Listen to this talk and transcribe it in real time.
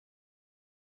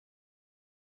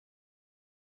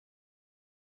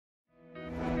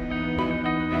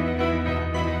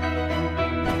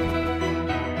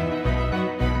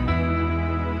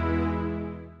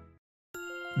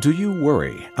Do you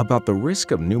worry about the risk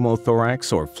of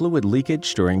pneumothorax or fluid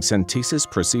leakage during centesis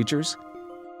procedures?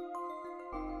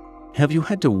 Have you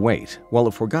had to wait while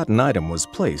a forgotten item was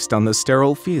placed on the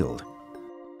sterile field?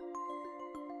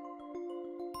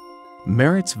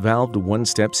 Merit's valved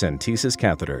one-step centesis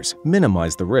catheters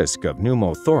minimize the risk of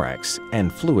pneumothorax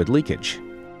and fluid leakage.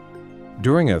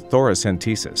 During a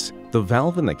thoracentesis, the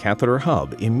valve in the catheter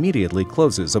hub immediately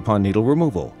closes upon needle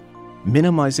removal,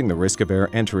 minimizing the risk of air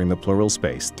entering the pleural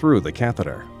space through the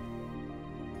catheter.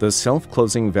 The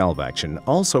self-closing valve action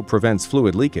also prevents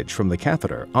fluid leakage from the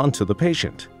catheter onto the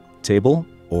patient, table,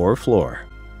 or floor.